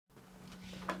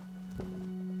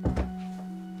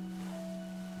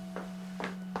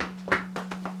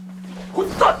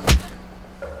散！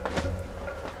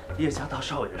叶家大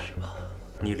少爷是吧？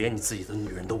你连你自己的女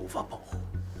人都无法保护，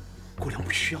顾良不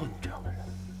需要你这样的人，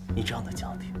你这样的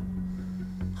家庭，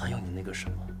还有你那个什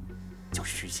么叫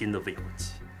许昕的未婚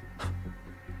妻。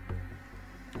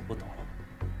我懂了，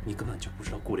你根本就不知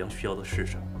道顾良需要的是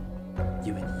什么，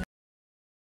因为你。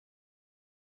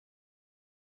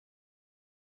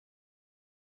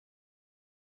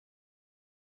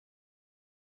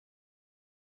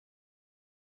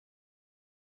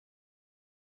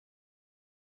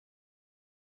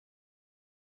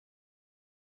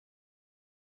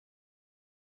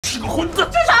 是个混子！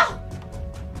住手！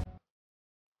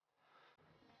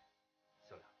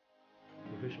小梁，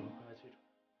你为什么会来这种？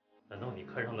难道你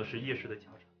看上的是叶氏的家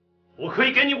产？我可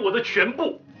以给你我的全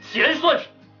部，钱算什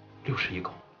么？60亿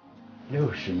够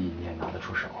？60亿你也拿得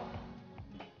出手？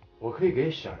我可以给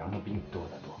小梁的比你多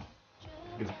得多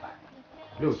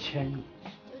，600、6000亿，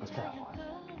我再还。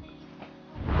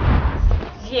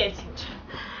叶景琛，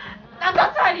难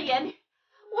道在你眼里，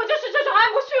我就是这种爱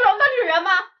慕虚荣的女人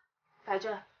吗？白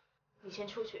珍。 你先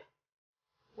出去，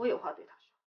我有话对他说。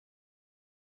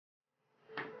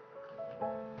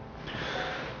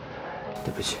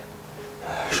对不起，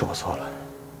是我错了。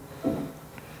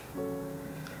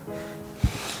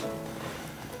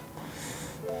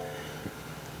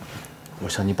我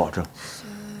向你保证，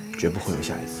绝不会有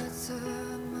下一次。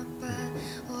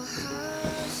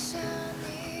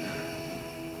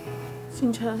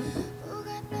景琛，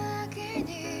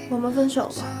我们分手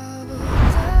吧。